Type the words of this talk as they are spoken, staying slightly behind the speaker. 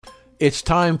It's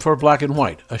time for Black and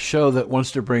White, a show that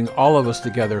wants to bring all of us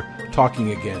together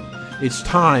talking again. It's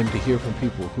time to hear from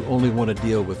people who only want to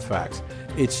deal with facts.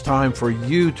 It's time for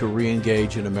you to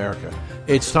re-engage in America.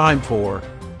 It's time for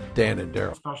Dan and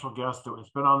Daryl. Special guest that has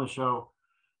been on the show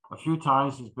a few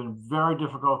times. He's been very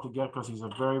difficult to get because he's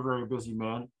a very, very busy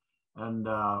man and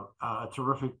a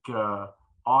terrific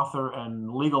author and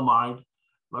legal mind.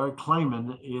 Larry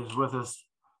Klayman is with us,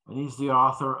 and he's the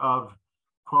author of,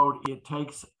 quote, "It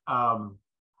takes the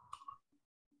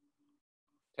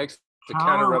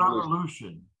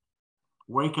counter-revolution.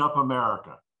 Wake up,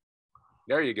 America."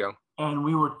 There you go. And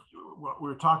we were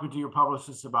talking to your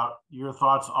publicist about your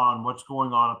thoughts on what's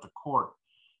going on at the court.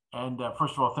 And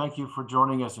first of all, thank you for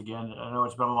joining us again. I know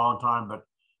it's been a long time, but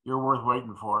you're worth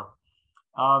waiting for.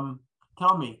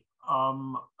 Tell me,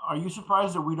 are you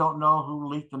surprised that we don't know who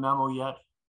leaked the memo yet?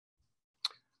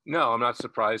 No, I'm not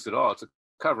surprised at all. It's a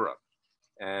cover-up.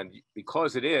 And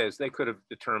because it is, they could have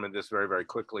determined this very, very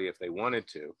quickly if they wanted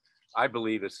to. I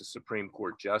believe it's a Supreme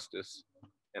Court justice,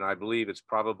 and I believe it's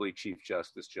probably Chief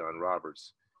Justice John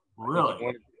Roberts.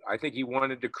 Really? I think he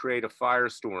wanted to create a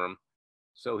firestorm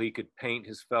so he could paint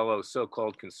his fellow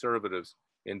so-called conservatives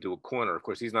into a corner. Of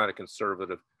course, he's not a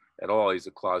conservative at all. He's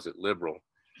a closet liberal,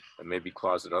 and maybe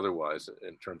closet otherwise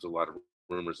in terms of a lot of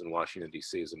rumors in Washington,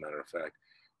 D.C., as a matter of fact.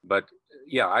 But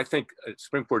yeah, I think a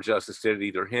Supreme Court justice did it,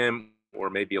 either him or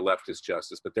maybe a leftist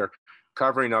justice, but they're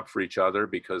covering up for each other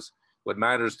because what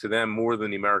matters to them more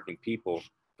than the American people,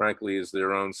 frankly, is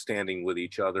their own standing with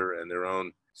each other and their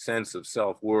own sense of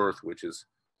self-worth, which is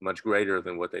much greater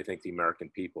than what they think the American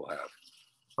people have.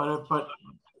 But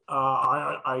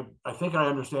I think I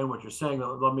understand what you're saying.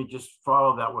 Let me just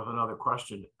follow that with another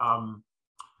question. I'm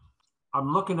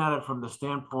looking at it from the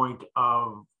standpoint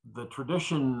of the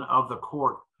tradition of the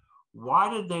court. Why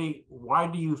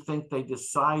do you think they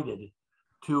decided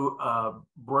to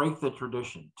break the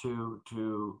tradition,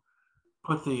 to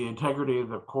put the integrity of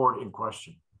the court in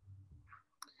question?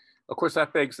 Of course,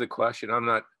 that begs the question. I'm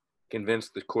not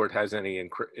convinced the court has any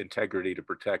integrity to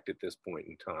protect at this point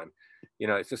in time. You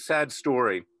know, it's a sad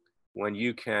story when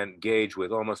you can gauge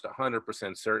with almost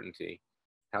 100% certainty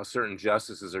how certain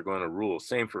justices are going to rule.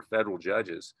 Same for federal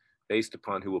judges, based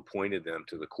upon who appointed them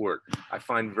to the court. I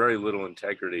find very little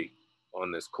integrity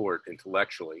on this court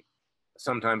intellectually.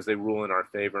 Sometimes they rule in our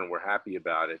favor and we're happy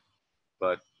about it,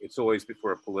 but it's always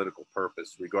for a political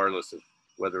purpose, regardless of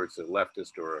whether it's a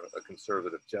leftist or a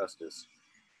conservative justice.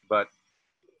 But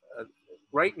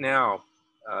right now,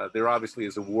 there obviously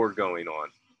is a war going on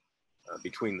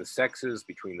between the sexes,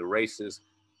 between the races.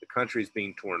 The country's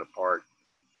being torn apart,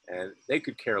 and they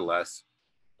could care less.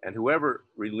 And whoever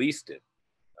released it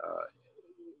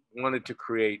wanted to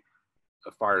create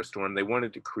a firestorm. They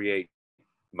wanted to create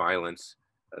violence.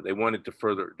 They wanted to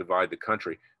further divide the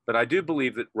country. But I do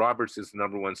believe that Roberts is the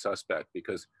number one suspect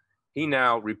because he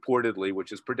now reportedly,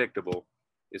 which is predictable,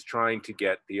 is trying to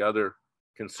get the other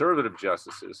conservative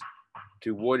justices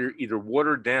to either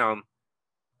water down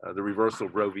the reversal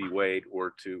of Roe v. Wade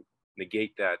or to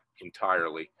negate that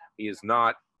entirely. He is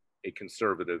not a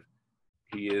conservative.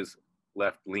 He is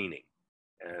left-leaning.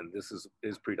 And this is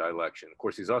his predilection. Of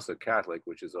course, he's also Catholic,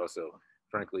 which is also,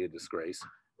 frankly, a disgrace.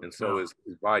 And so is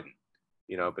Biden.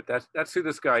 You know, but that's who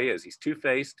this guy is. He's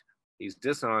two-faced, he's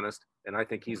dishonest, and I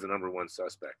think he's the number one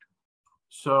suspect.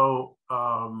 So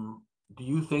do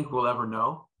you think we'll ever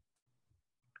know?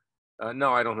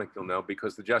 No, I don't think they'll know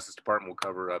because the Justice Department will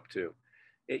cover it up too.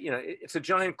 It's a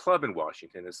giant club in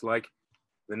Washington. It's like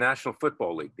the National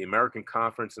Football League, the American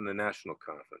Conference and the National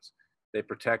Conference. They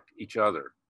protect each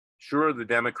other. Sure, the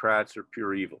Democrats are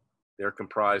pure evil. They're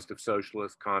comprised of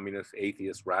socialists, communists,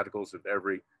 atheists, radicals of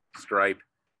every stripe.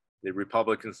 The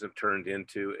Republicans have turned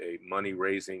into a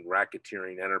money-raising,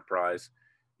 racketeering enterprise.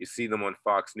 You see them on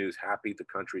Fox News happy the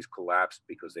country's collapsed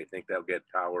because they think they'll get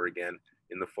power again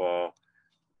in the fall.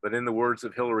 But in the words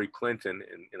of Hillary Clinton,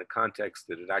 in a context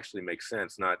that it actually makes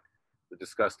sense, not the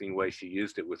disgusting way she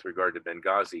used it with regard to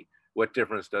Benghazi, what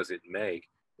difference does it make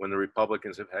when the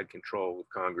Republicans have had control of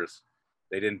Congress?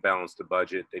 They didn't balance the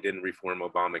budget. They didn't reform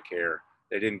Obamacare.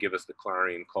 They didn't give us the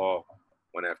clarion call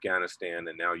on Afghanistan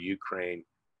and now Ukraine.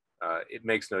 It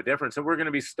makes no difference. And we're going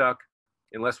to be stuck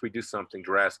unless we do something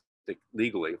drastic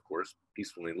legally, of course,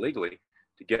 peacefully and legally,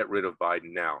 to get rid of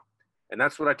Biden now. And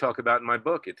that's what I talk about in my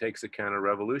book. It takes a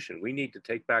counter-revolution. We need to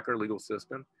take back our legal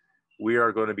system. We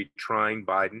are going to be trying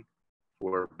Biden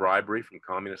for bribery from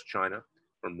communist China,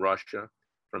 from Russia,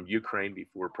 from Ukraine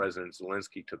before President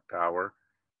Zelensky took power,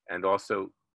 and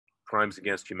also crimes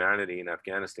against humanity in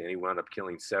Afghanistan. He wound up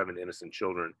killing 7 innocent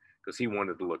children because he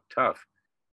wanted to look tough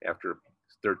after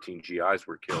 13 GIs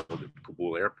were killed at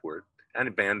Kabul airport, and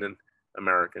abandoned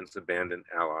Americans, abandoned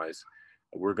allies.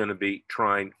 We're going to be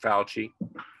trying Fauci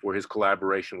for his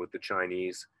collaboration with the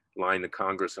Chinese, lying to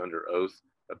Congress under oath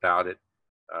about it.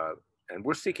 And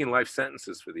we're seeking life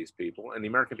sentences for these people, and the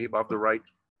American people have the right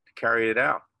to carry it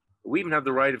out. We even have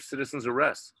the right of citizens'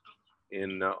 arrest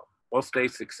in all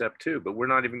states except 2, but we're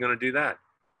not even going to do that.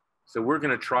 So we're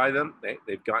going to try them.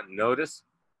 They've gotten notice.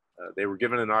 They were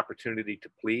given an opportunity to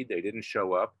plead. They didn't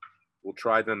show up. We'll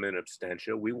try them in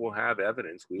absentia. We will have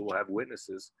evidence. We will have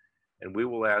witnesses. And we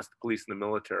will ask the police and the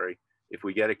military if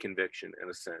we get a conviction and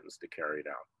a sentence to carry it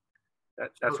out.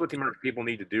 That's what the American people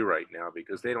need to do right now,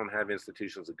 because they don't have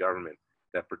institutions of government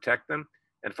that protect them.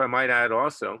 And if I might add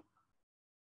also,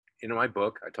 in my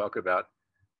book, I talk about,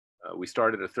 we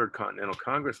started a Third Continental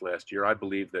Congress last year. I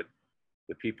believe that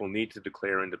the people need to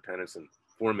declare independence and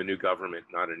form a new government,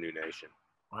 not a new nation.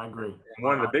 I agree. And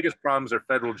one of the biggest problems are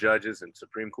federal judges and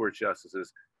Supreme Court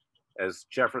justices. As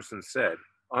Jefferson said,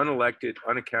 unelected,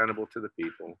 unaccountable to the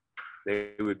people,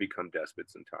 they would become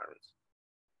despots and tyrants.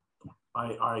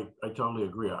 I totally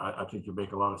agree. I think you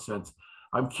make a lot of sense.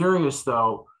 I'm curious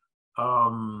though,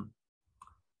 are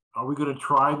we going to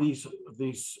try these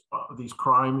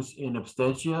crimes in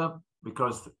absentia?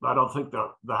 Because I don't think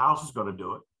the House is going to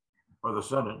do it, or the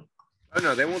Senate. Oh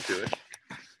no, they won't do it.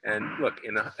 And look,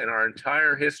 in our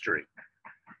entire history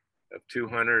of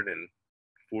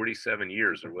 247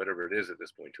 years, or whatever it is at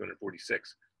this point,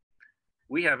 246,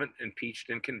 we haven't impeached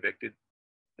and convicted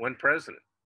one president.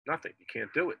 Nothing. You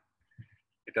can't do it.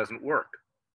 It doesn't work,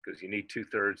 because you need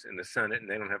 2/3 in the Senate, and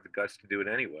they don't have the guts to do it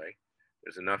anyway.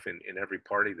 There's enough in every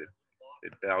party that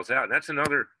bows out. And that's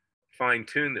another fine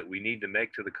tune that we need to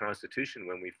make to the Constitution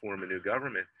when we form a new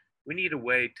government. We need a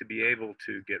way to be able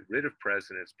to get rid of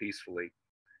presidents peacefully,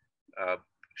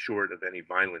 short of any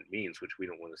violent means, which we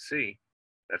don't want to see.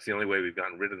 That's the only way we've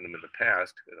gotten rid of them in the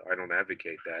past. I don't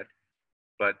advocate that.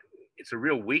 But it's a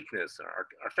real weakness.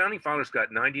 Our founding fathers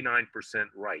got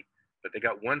 99% right, but they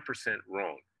got 1%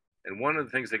 wrong. And one of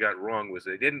the things they got wrong was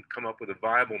they didn't come up with a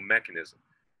viable mechanism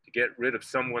to get rid of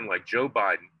someone like Joe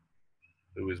Biden,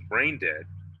 who is brain dead,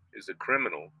 is a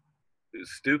criminal,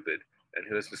 who's stupid, and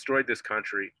who has destroyed this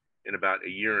country in about a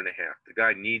year and a half. The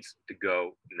guy needs to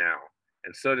go now.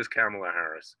 And so does Kamala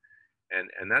Harris.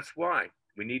 And that's why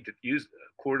we need to use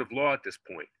a court of law at this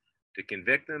point to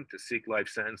convict them, to seek life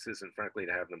sentences, and frankly,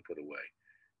 to have them put away.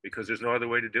 Because there's no other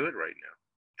way to do it right now.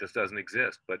 It just doesn't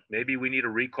exist. But maybe we need a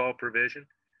recall provision,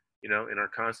 in our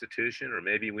Constitution, or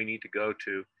maybe we need to go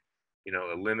to,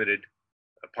 a limited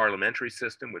parliamentary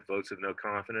system with votes of no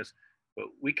confidence. But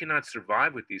we cannot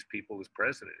survive with these people as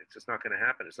president. It's just not going to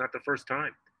happen. It's not the first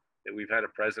time that we've had a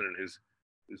president who's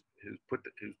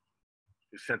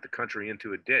sent the country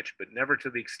into a ditch, but never to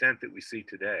the extent that we see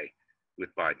today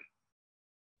with Biden.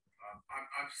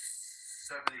 I'm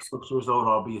 76 years old.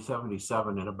 I'll be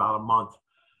 77 in about a month.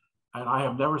 And I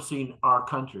have never seen our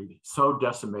country so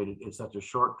decimated in such a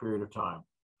short period of time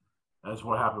as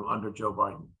what happened under Joe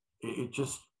Biden. It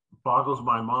just boggles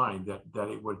my mind that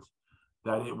it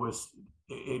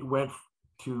went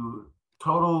to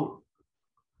total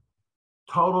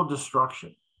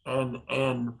destruction.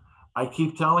 And I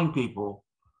keep telling people,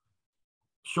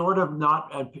 short of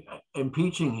not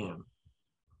impeaching him,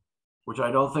 which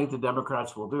I don't think the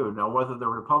Democrats will do. Now, whether the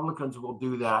Republicans will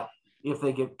do that if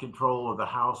they get control of the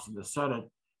House and the Senate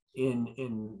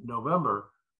in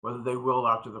November, whether they will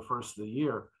after the first of the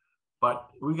year. But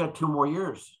we got 2 more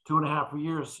years, 2.5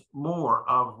 years more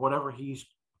of whatever he's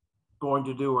going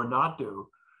to do or not do.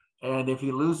 And if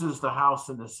he loses the House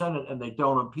and the Senate and they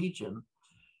don't impeach him,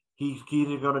 he's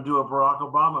either going to do a Barack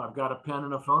Obama. I've got a pen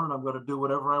and a phone and I'm going to do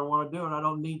whatever I want to do, and I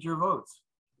don't need your votes.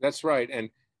 That's right. And,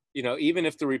 even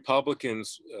if the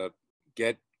Republicans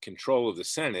get control of the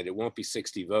Senate, it won't be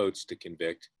 60 votes to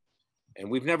convict. And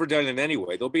we've never done it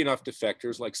anyway. There'll be enough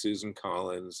defectors like Susan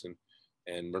Collins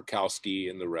and Murkowski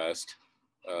and the rest.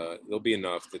 There'll be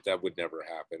enough that would never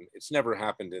happen. It's never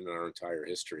happened in our entire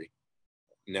history.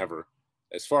 Never.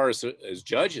 As far as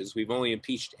judges, we've only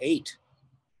impeached 8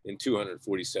 in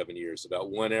 247 years,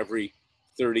 about 1 every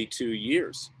 32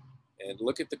 years. And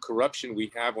look at the corruption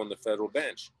we have on the federal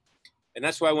bench. And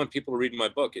that's why I want people to read my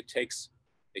book. It takes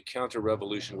a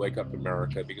counter-revolution, Wake Up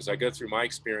America, because I go through my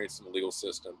experience in the legal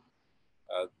system.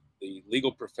 The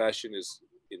legal profession is,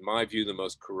 in my view, the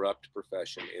most corrupt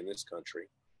profession in this country.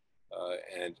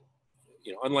 And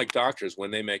unlike doctors,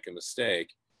 when they make a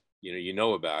mistake, you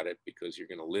know about it because you're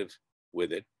going to live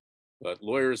with it. But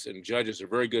lawyers and judges are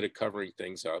very good at covering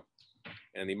things up.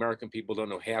 And the American people don't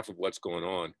know half of what's going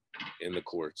on in the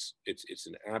courts. It's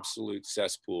an absolute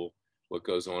cesspool, what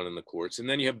goes on in the courts. And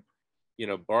then you have,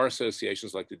 bar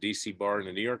associations like the DC Bar and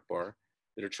the New York Bar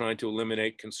that are trying to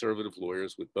eliminate conservative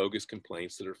lawyers with bogus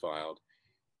complaints that are filed.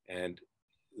 And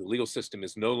the legal system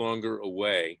is no longer a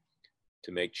way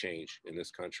to make change in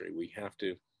this country. We have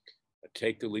to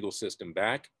take the legal system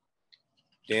back.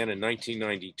 Dan, in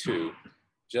 1992,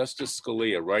 Justice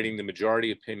Scalia, writing the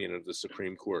majority opinion of the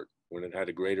Supreme Court, when it had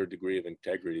a greater degree of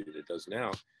integrity than it does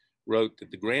now, wrote that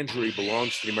the grand jury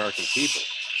belongs to the American people,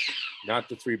 not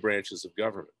the three branches of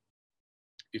government.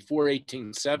 Before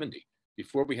 1870,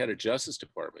 before we had a Justice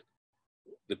Department,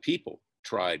 the people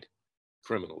tried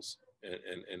criminals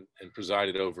and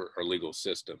presided over our legal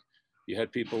system. You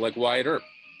had people like Wyatt Earp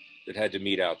that had to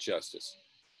mete out justice.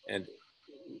 And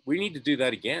we need to do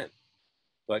that again.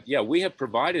 But yeah, we have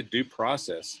provided due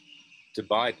process to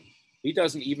Biden. He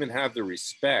doesn't even have the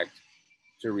respect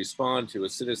to respond to a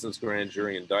citizen's grand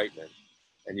jury indictment.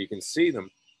 And you can see them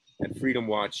at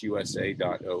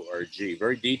freedomwatchusa.org.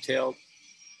 Very detailed,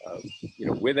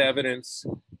 with evidence.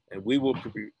 And we will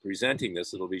be presenting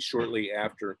this. It'll be shortly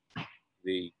after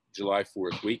the July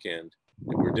 4th weekend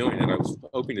that we're doing it. I was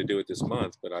hoping to do it this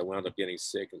month, but I wound up getting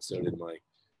sick, and so did my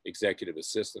executive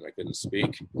assistant. I couldn't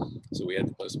speak, so we had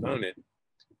to postpone it.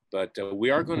 But we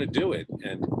are going to do it,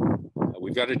 and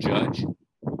we've got a judge,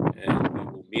 and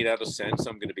we'll mete out a sentence.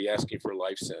 I'm going to be asking for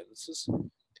life sentences,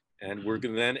 and we're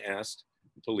going to then ask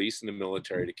the police and the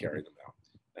military to carry them out.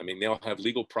 I mean, they'll have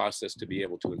legal process to be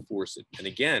able to enforce it. And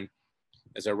again,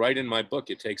 as I write in my book,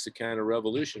 it takes a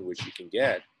counter-revolution, which you can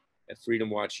get at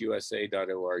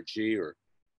freedomwatchusa.org or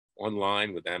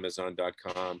online with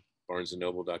Amazon.com,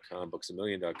 BarnesandNoble.com,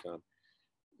 BooksAMillion.com.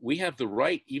 We have the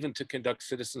right even to conduct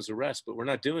citizens' arrests, but we're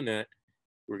not doing that.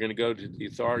 We're going to go to the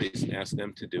authorities and ask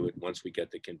them to do it once we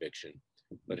get the conviction.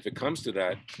 But if it comes to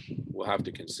that, we'll have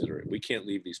to consider it. We can't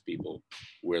leave these people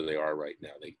where they are right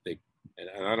now. And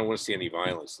I don't want to see any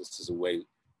violence. This is a way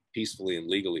peacefully and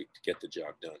legally to get the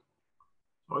job done.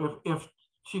 Well, if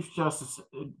Chief Justice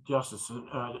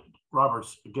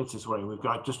Roberts gets his way, we've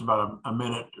got just about a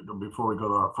minute before we go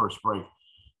to our first break.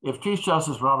 If Chief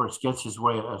Justice Roberts gets his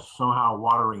way as somehow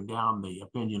watering down the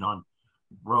opinion on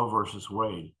Roe versus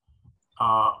Wade,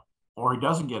 or he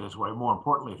doesn't get his way, more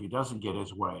importantly, if he doesn't get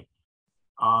his way,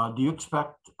 do you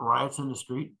expect riots in the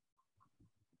street?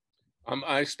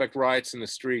 I expect riots in the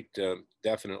street,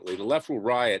 definitely. The left will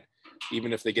riot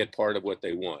even if they get part of what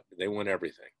they want. They want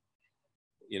everything.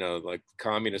 Like the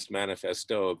Communist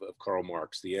Manifesto of Karl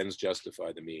Marx, the ends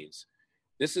justify the means.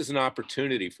 This is an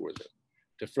opportunity for them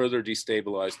to further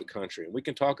destabilize the country. And we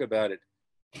can talk about it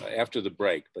after the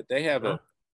break, but they have an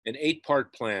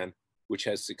 8-part plan which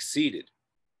has succeeded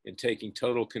in taking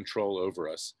total control over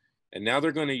us. And now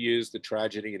they're going to use the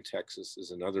tragedy in Texas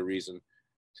as another reason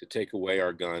to take away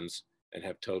our guns and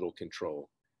have total control.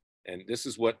 And this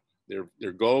is what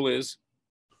their goal is.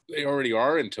 They already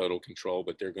are in total control,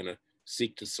 but they're going to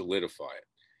seek to solidify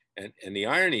it. And the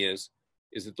irony is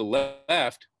that the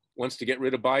left wants to get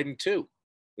rid of Biden too,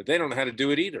 but they don't know how to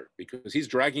do it either because he's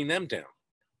dragging them down.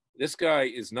 This guy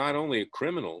is not only a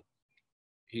criminal,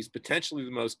 he's potentially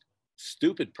the most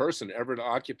stupid person ever to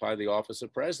occupy the office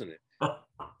of president.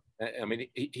 I mean,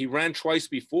 he ran twice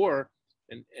before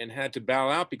and had to bow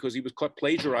out because he was caught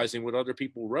plagiarizing what other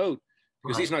people wrote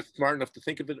because he's not smart enough to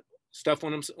think of stuff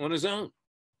on his own.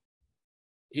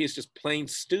 He is just plain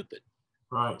stupid.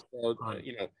 Right. So,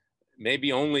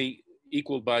 maybe only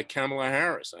equaled by Kamala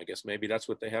Harris. I guess maybe that's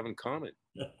what they have in common.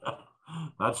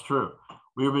 That's true.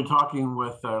 We've been talking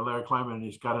with Larry Klayman, and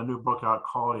he's got a new book out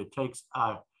called "It Takes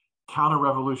a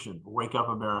Counter-Revolution: Wake Up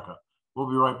America." We'll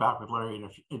be right back with Larry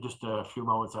in just a few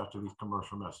moments after these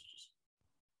commercial messages.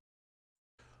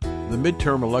 The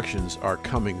midterm elections are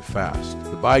coming fast.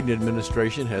 The Biden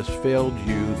administration has failed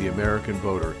you, the American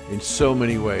voter, in so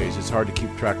many ways. It's hard to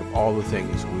keep track of all the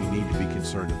things we need to be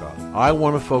concerned about. I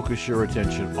want to focus your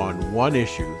attention on one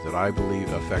issue that I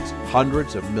believe affects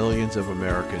hundreds of millions of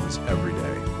Americans every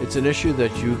day. It's an issue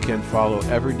that you can follow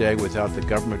every day without the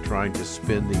government trying to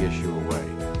spin the issue away.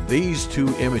 These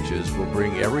two images will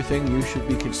bring everything you should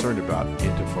be concerned about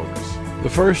into focus. The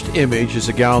first image is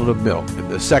a gallon of milk, and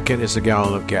the second is a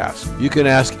gallon of gas. You can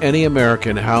ask any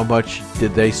American how much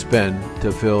did they spend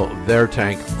to fill their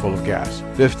tank full of gas.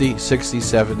 $50, $60,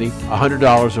 $70,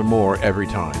 $100 or more every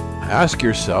time. Ask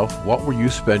yourself, what were you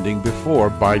spending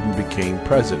before Biden became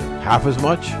president? Half as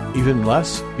much? Even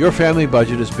less? Your family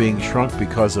budget is being shrunk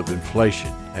because of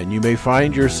inflation, and you may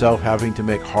find yourself having to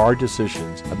make hard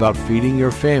decisions about feeding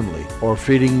your family or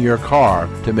feeding your car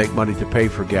to make money to pay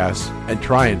for gas and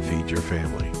try and feed your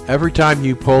family. Every time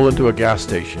you pull into a gas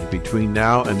station between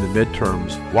now and the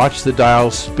midterms, watch the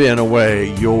dial spin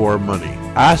away your money.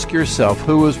 Ask yourself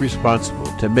who is responsible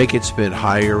to make it spin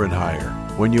higher and higher.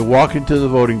 when you walk into the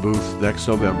voting booth next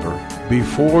November,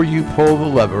 before you pull the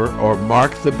lever or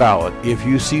mark the ballot, if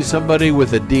you see somebody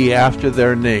with a D after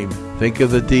their name, think of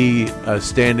the D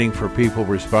standing for people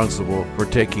responsible for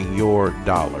taking your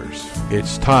dollars.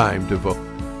 It's time to vote.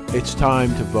 It's time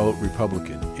to vote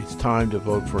Republican. It's time to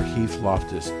vote for Heath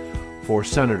Loftus for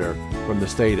senator from the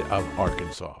state of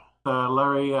Arkansas.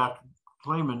 Larry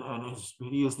Klayman, and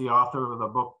he is the author of the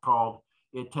book called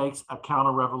 "It Takes a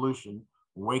Counter-Revolution: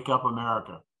 Wake Up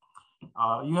America."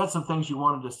 You had some things you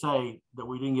wanted to say that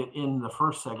we didn't get in the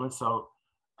first segment, so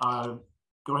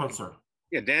go ahead, sir.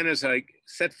 Yeah, Dan, as I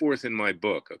set forth in my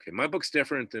book, okay, my book's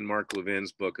different than Mark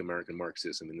Levin's book, American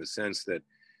Marxism, in the sense that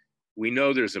we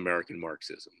know there's American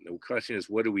Marxism. The question is,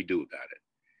 what do we do about it?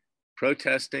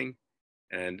 Protesting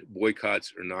and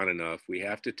boycotts are not enough. We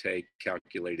have to take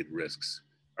calculated risks.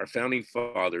 Our founding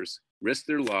fathers risked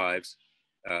their lives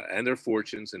and their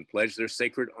fortunes and pledged their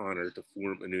sacred honor to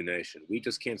form a new nation. We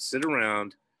just can't sit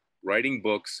around writing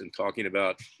books and talking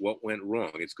about what went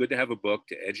wrong. It's good to have a book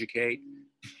to educate,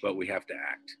 but we have to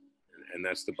act. And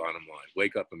that's the bottom line.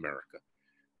 Wake up, America.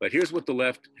 But here's what the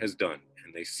left has done,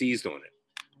 and they seized on it.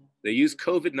 They used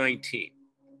COVID-19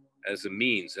 as a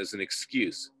means, as an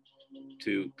excuse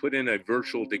to put in a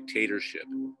virtual dictatorship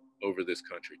over this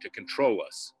country, to control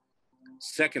us.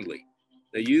 Secondly,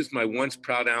 they used my once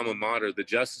proud alma mater, the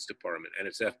Justice Department and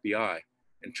its FBI,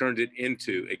 and turned it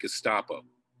into a Gestapo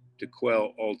to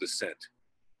quell all dissent,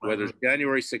 whether it's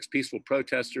January 6 peaceful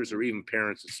protesters or even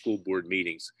parents at school board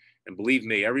meetings. And believe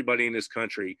me, everybody in this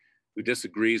country who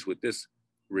disagrees with this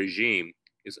regime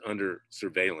is under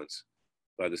surveillance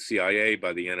by the CIA,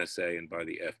 by the NSA, and by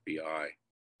the FBI.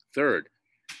 Third,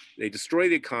 they destroy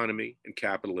the economy and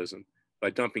capitalism by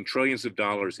dumping trillions of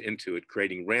dollars into it,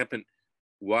 creating rampant,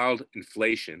 wild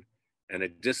inflation and a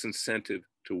disincentive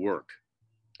to work.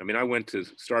 I mean, I went to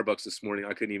Starbucks this morning.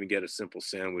 I couldn't even get a simple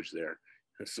sandwich there.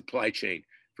 A supply chain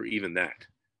for even that,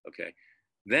 okay?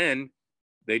 Then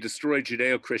they destroyed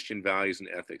Judeo-Christian values and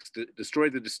ethics,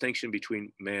 destroyed the distinction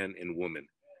between man and woman.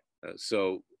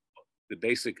 So the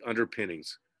basic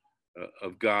underpinnings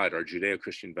of God, our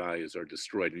Judeo-Christian values, are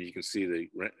destroyed. And you can see the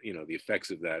effects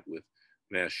of that with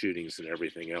mass shootings and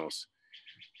everything else.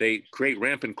 They create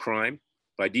rampant crime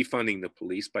by defunding the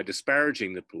police, by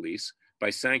disparaging the police, by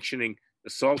sanctioning,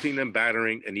 assaulting them,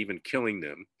 battering, and even killing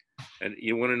them. And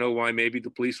you want to know why maybe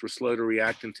the police were slow to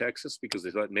react in Texas? Because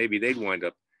they thought maybe they'd wind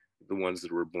up the ones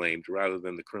that were blamed rather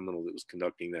than the criminal that was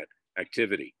conducting that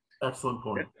activity. Excellent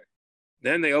point.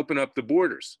 Then they open up the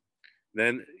borders.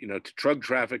 Then, to drug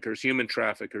traffickers, human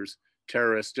traffickers,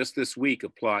 terrorists. Just this week, a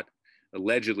plot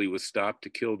allegedly was stopped to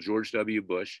kill George W.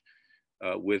 Bush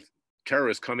with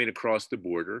terrorists coming across the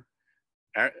border,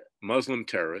 Muslim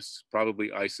terrorists,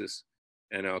 probably ISIS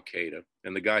and Al Qaeda.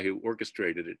 And the guy who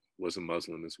orchestrated it was a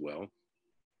Muslim as well.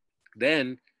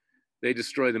 Then they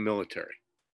destroy the military.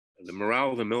 The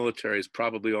morale of the military is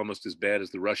probably almost as bad as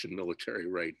the Russian military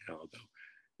right now,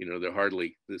 though. They're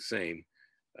hardly the same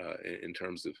in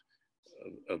terms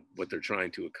of what they're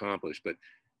trying to accomplish. But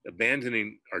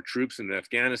abandoning our troops in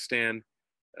Afghanistan,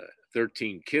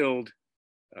 13 killed,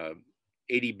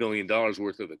 $80 billion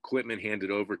worth of equipment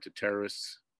handed over to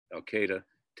terrorists, Al Qaeda,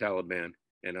 Taliban,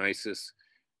 and ISIS.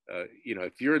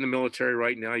 If you're in the military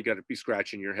right now, you got to be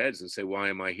scratching your heads and say, why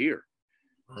am I here?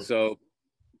 Right. So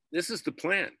this is the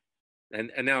plan.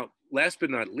 And now, last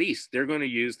but not least, they're going to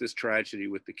use this tragedy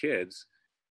with the kids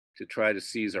to try to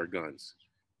seize our guns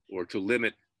or to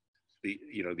limit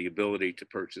the ability to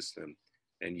purchase them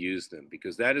and use them,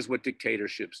 because that is what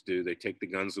dictatorships do. They take the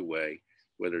guns away,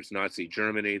 whether it's Nazi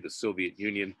Germany, the Soviet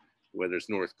Union, whether it's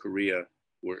North Korea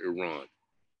or Iran.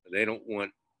 They don't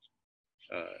want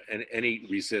any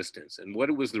resistance. And what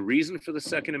was the reason for the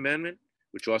Second Amendment,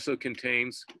 which also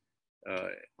contains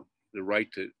the right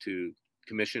to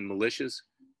commission militias?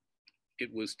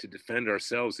 It was to defend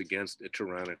ourselves against a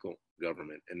tyrannical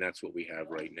government. And that's what we have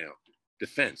right now.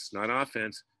 Defense, not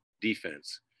offense,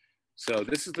 defense. So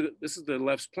this is the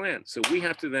left's plan. So we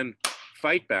have to then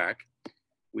fight back.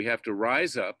 We have to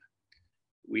rise up.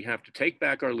 We have to take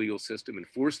back our legal system,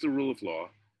 enforce the rule of law.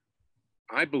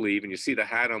 I believe, and you see the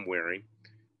hat I'm wearing,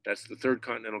 that's the Third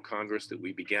Continental Congress that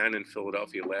we began in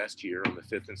Philadelphia last year on the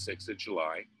 5th and 6th of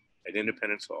July at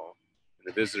Independence Hall in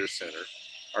the Visitor Center.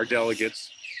 Our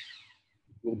delegates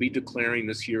will be declaring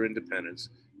this year independence.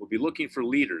 We'll be looking for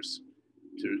leaders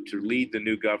to lead the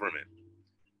new government.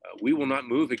 We will not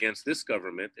move against this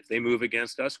government. If they move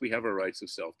against us, we have our rights of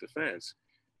self-defense.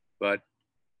 But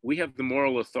we have the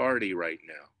moral authority right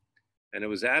now. And it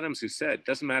was Adams who said,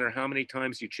 doesn't matter how many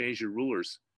times you change your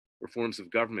rulers or forms of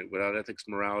government, without ethics,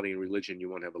 morality, and religion, you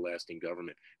won't have a lasting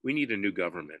government. We need a new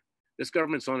government. This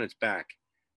government's on its back.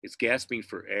 It's gasping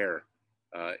for air.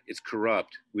 It's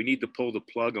corrupt. We need to pull the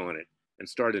plug on it and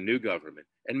start a new government.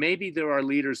 And maybe there are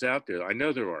leaders out there. I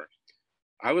know there are.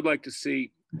 I would like to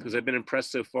see, because I've been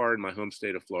impressed so far in my home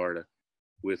state of Florida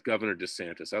with Governor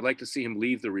DeSantis, I'd like to see him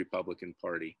leave the Republican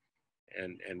Party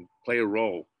and play a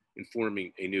role in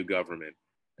forming a new government.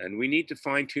 And we need to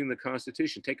fine tune the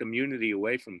Constitution, take immunity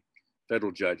away from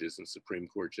federal judges and Supreme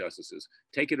Court justices,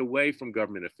 take it away from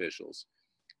government officials.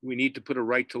 We need to put a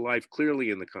right to life clearly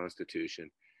in the Constitution,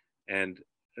 and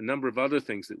a number of other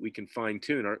things that we can fine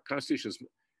tune. Our Constitution is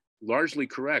largely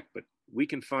correct, but we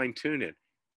can fine tune it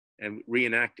and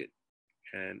reenact it.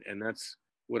 And that's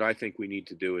what I think we need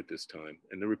to do at this time.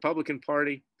 And the Republican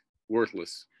Party,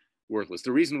 worthless, worthless.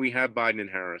 The reason we have Biden and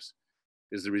Harris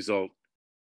is the result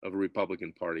of a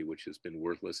Republican Party which has been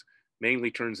worthless,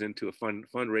 mainly turns into a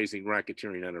fundraising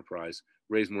racketeering enterprise,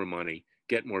 raise more money,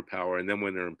 get more power, and then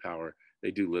when they're in power,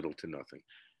 they do little to nothing.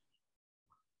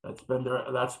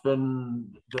 That's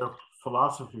been their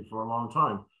philosophy for a long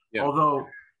time. Yeah. Although,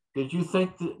 do you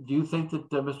think that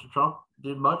Mr. Trump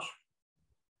did much?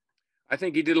 I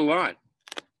think he did a lot,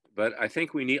 but I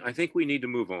think we need to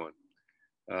move on.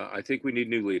 I think we need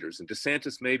new leaders, and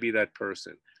DeSantis may be that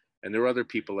person, and there are other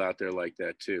people out there like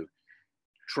that too.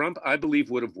 Trump, I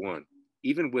believe, would have won,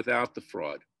 even without the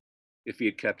fraud, if he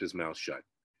had kept his mouth shut.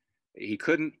 He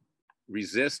couldn't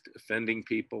resist offending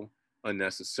people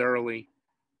unnecessarily.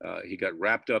 He got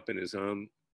wrapped up in his own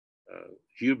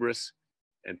hubris,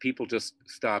 and people just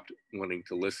stopped wanting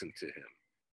to listen to him.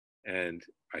 And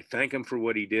I thank him for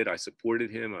what he did. I supported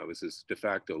him. I was his de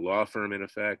facto law firm, in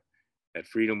effect, at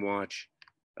Freedom Watch.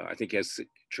 I think he has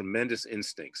tremendous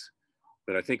instincts,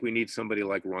 but I think we need somebody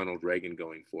like Ronald Reagan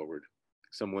going forward,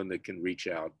 someone that can reach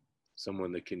out,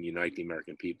 someone that can unite the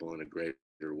American people in a greater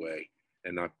way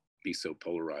and not be so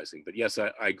polarizing. But yes,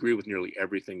 I agree with nearly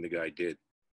everything the guy did.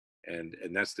 And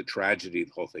that's the tragedy of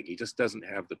the whole thing. He just doesn't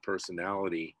have the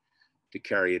personality to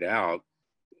carry it out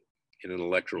in an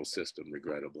electoral system,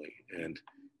 regrettably. And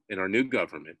in our new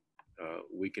government,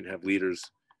 we can have leaders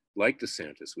like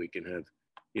DeSantis. We can have,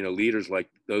 leaders like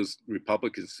those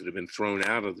Republicans that have been thrown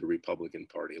out of the Republican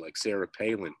Party, like Sarah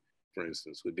Palin, for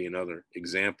instance, would be another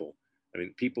example. I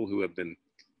mean, people who have been,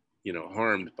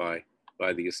 harmed by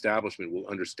the establishment will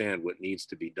understand what needs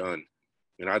to be done.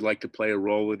 And I'd like to play a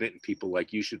role in it, and people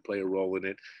like you should play a role in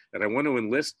it. And I want to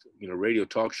enlist, radio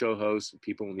talk show hosts and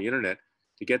people on the internet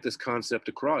to get this concept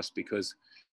across, because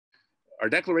our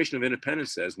Declaration of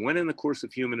Independence says, when in the course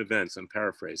of human events, I'm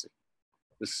paraphrasing,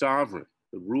 the sovereign,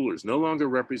 the rulers no longer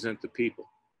represent the people.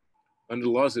 Under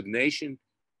the laws of nature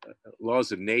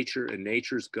and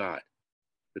nature's God,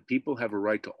 the people have a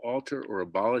right to alter or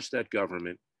abolish that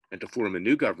government and to form a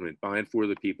new government by and for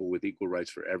the people with equal rights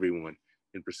for everyone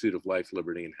in pursuit of life,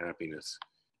 liberty, and happiness.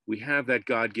 We have that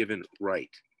God-given right.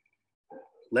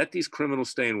 Let these criminals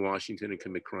stay in Washington and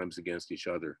commit crimes against each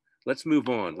other. Let's move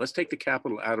on. Let's take the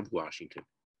Capitol out of Washington.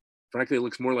 Frankly, it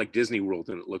looks more like Disney World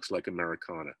than it looks like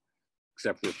Americana,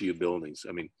 except for a few buildings.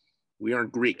 I mean, we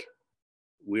aren't Greek.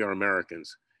 We are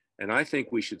Americans. And I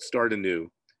think we should start anew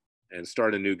and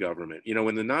start a new government.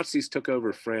 When the Nazis took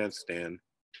over France, Dan,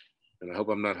 and I hope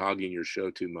I'm not hogging your show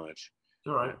too much.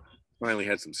 All right. I finally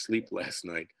had some sleep last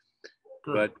night.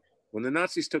 Good. But when the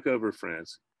Nazis took over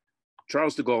France,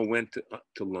 Charles de Gaulle went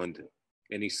to London,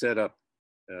 and he set up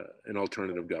an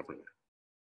alternative government.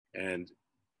 And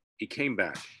he came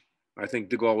back. I think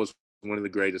de Gaulle was one of the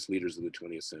greatest leaders of the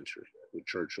 20th century, with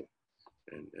Churchill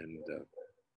and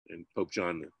Pope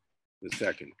John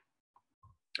II.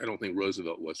 I don't think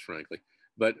Roosevelt was, frankly,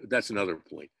 but that's another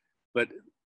point. But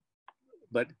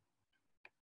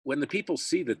when the people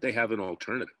see that they have an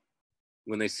alternative,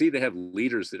 when they see they have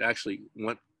leaders that actually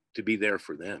want to be there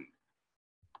for them,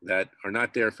 that are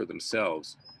not there for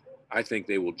themselves, I think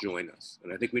they will join us.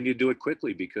 And I think we need to do it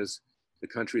quickly, because the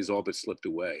country has all but slipped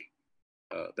away.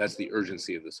 That's the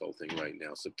urgency of this whole thing right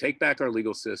now. So take back our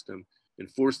legal system,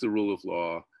 enforce the rule of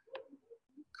law,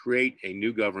 create a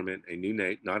new government,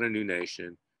 not a new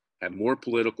nation, have more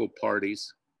political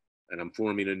parties. And I'm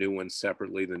forming a new one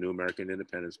separately, the New American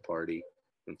Independence Party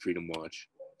from Freedom Watch,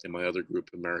 and my other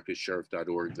group,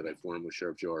 americasheriff.org, that I formed with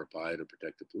Sheriff Joe Arpaio to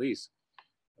protect the police.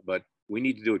 But we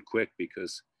need to do it quick,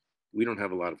 because we don't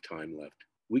have a lot of time left.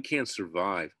 We can't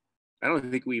survive. I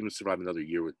don't think we even survive another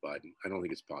year with Biden. I don't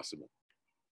think it's possible.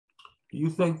 Do you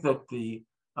think that the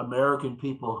American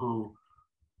people who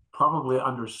probably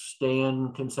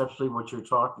understand conceptually what you're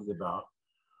talking about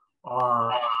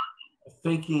are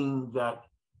thinking that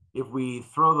if we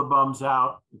throw the bums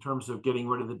out in terms of getting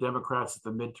rid of the Democrats at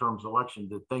the midterms election,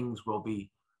 that things will be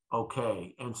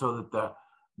okay? And so that the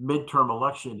midterm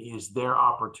election is their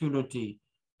opportunity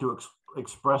to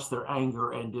express their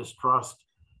anger and distrust,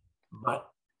 but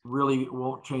really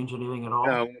won't change anything at all?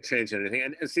 No, it won't change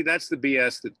anything. And see, that's the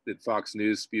BS that Fox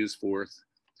News spews forth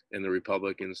and the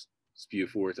Republicans spew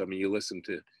forth. I mean, you listen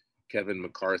to Kevin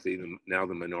McCarthy, now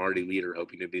the minority leader,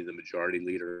 hoping to be the majority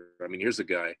leader. I mean, here's a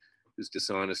guy who's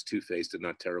dishonest, two-faced, and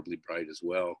not terribly bright as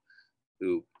well,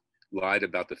 who lied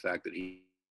about the fact that he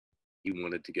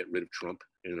wanted to get rid of Trump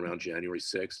in around January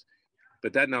 6th.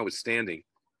 But that notwithstanding,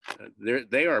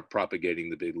 they are propagating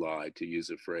the big lie, to use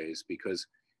a phrase, because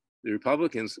the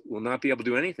Republicans will not be able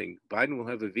to do anything. Biden will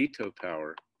have a veto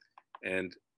power,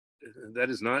 and that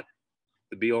is not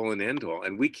the be all and end all.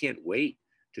 And we can't wait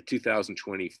to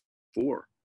 2024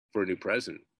 for a new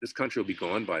president. This country will be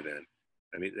gone by then.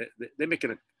 I mean, they're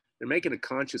making a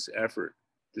conscious effort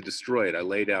to destroy it. I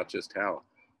laid out just how,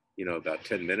 about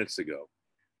 10 minutes ago.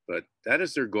 But that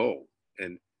is their goal.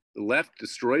 And the left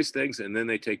destroys things, and then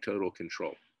they take total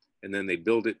control, and then they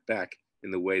build it back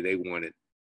in the way they want it,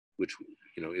 which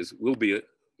will be a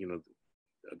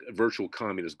virtual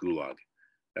communist gulag.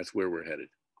 That's where we're headed.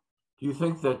 Do you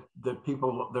think that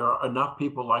there are enough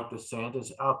people like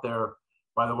DeSantis out there?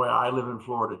 By the way, I live in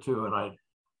Florida too, and I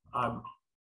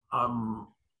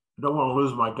don't want to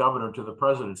lose my governor to the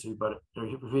presidency, but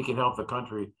if he can help the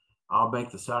country, I'll make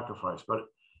the sacrifice. But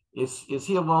is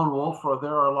he a lone wolf, or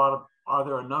are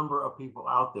there a number of people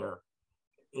out there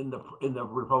in the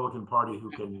Republican Party who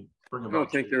can bring about? I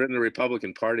don't think they're in the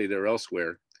Republican Party. They're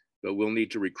elsewhere, but we'll need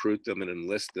to recruit them and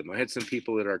enlist them. I had some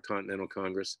people at our Continental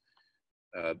Congress.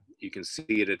 You can see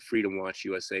it at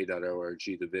freedomwatchusa.org,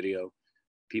 the video.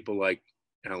 People like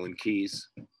Alan Keyes,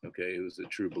 who's a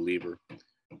true believer.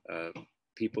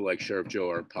 People like Sheriff Joe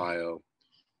Arpaio,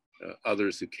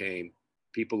 others who came,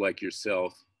 people like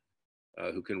yourself,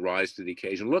 who can rise to the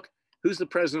occasion. Look, who's the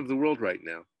president of the world right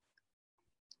now?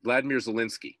 Vladimir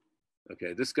Zelensky.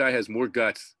 This guy has more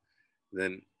guts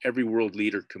than every world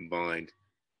leader combined.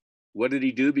 What did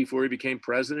he do before he became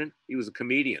president? He was a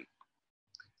comedian.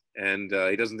 And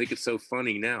he doesn't think it's so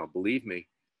funny now, believe me.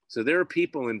 So there are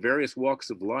people in various walks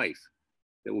of life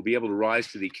that will be able to rise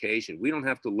to the occasion. We don't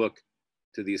have to look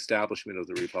to the establishment of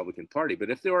the Republican Party, but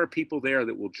if there are people there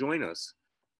that will join us,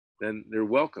 then they're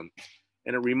welcome.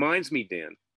 And it reminds me,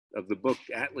 Dan, of the book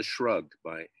Atlas Shrugged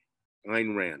by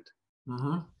Ayn Rand.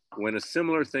 Mm-hmm. When a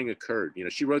similar thing occurred,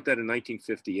 she wrote that in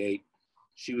 1958.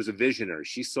 She was a visionary.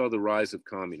 She saw the rise of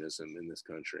communism in this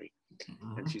country.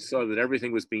 Mm-hmm. And she saw that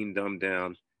everything was being dumbed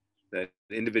down, that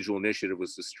individual initiative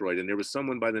was destroyed. And there was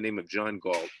someone by the name of John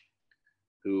Galt,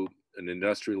 an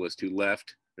industrialist, who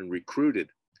left and recruited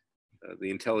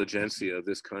the intelligentsia of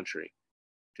this country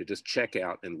to just check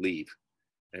out and leave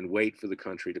and wait for the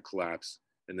country to collapse.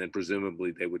 And then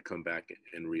presumably they would come back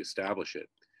and reestablish it.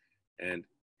 And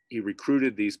he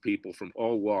recruited these people from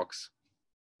all walks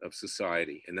of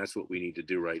society. And that's what we need to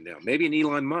do right now. Maybe an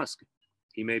Elon Musk.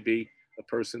 He may be a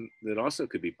person that also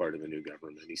could be part of the new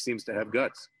government. He seems to have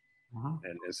guts. Uh-huh.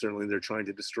 And certainly they're trying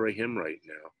to destroy him right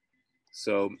now.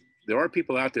 So there are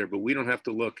people out there, but we don't have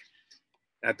to look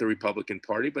at the Republican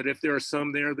Party. But if there are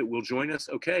some there that will join us,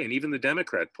 okay. And even the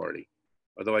Democrat Party,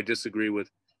 although I disagree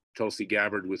with Tulsi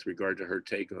Gabbard with regard to her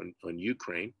take on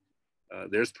Ukraine,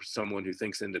 there's someone who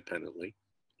thinks independently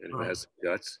and who has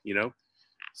guts,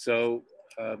 So,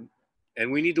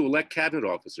 and we need to elect cabinet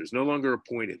officers, no longer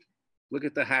appointed. Look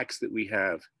at the hacks that we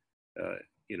have,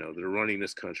 that are running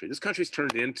this country. This country's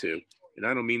turned into, and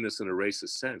I don't mean this in a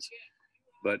racist sense,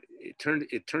 but it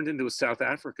turned into a South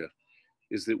Africa,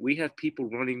 is that we have people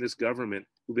running this government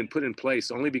who've been put in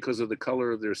place only because of the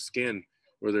color of their skin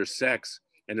or their sex.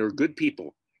 And there are good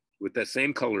people with that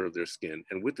same color of their skin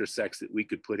and with their sex that we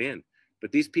could put in.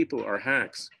 But these people are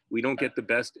hacks. We don't get the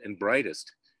best and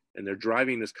brightest. And they're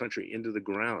driving this country into the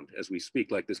ground as we speak,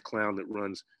 like this clown that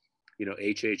runs,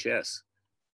 HHS.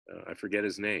 I forget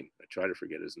his name. I try to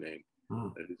forget his name.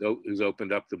 Who's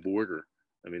opened up the border.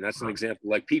 I mean, that's an example.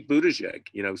 Like Pete Buttigieg,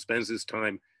 spends his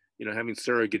time, having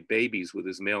surrogate babies with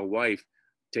his male wife,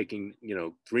 taking,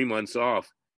 3 months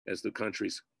off as the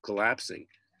country's collapsing.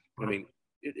 I mean,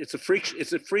 it's a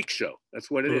freak show.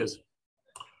 That's what it is.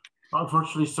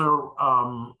 Unfortunately, sir,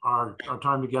 our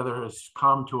time together has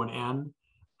come to an end.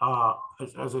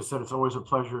 As I said, it's always a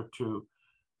pleasure to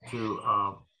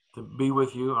be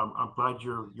with you. I'm glad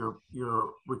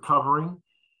you're recovering.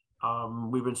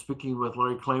 We've been speaking with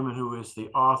Larry Klayman, who is the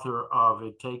author of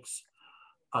 "It Takes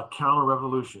a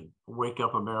Counter-Revolution: Wake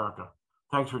Up America."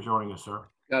 Thanks for joining us, sir.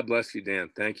 God bless you, Dan.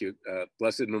 Thank you.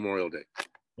 Blessed Memorial Day.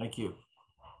 Thank you.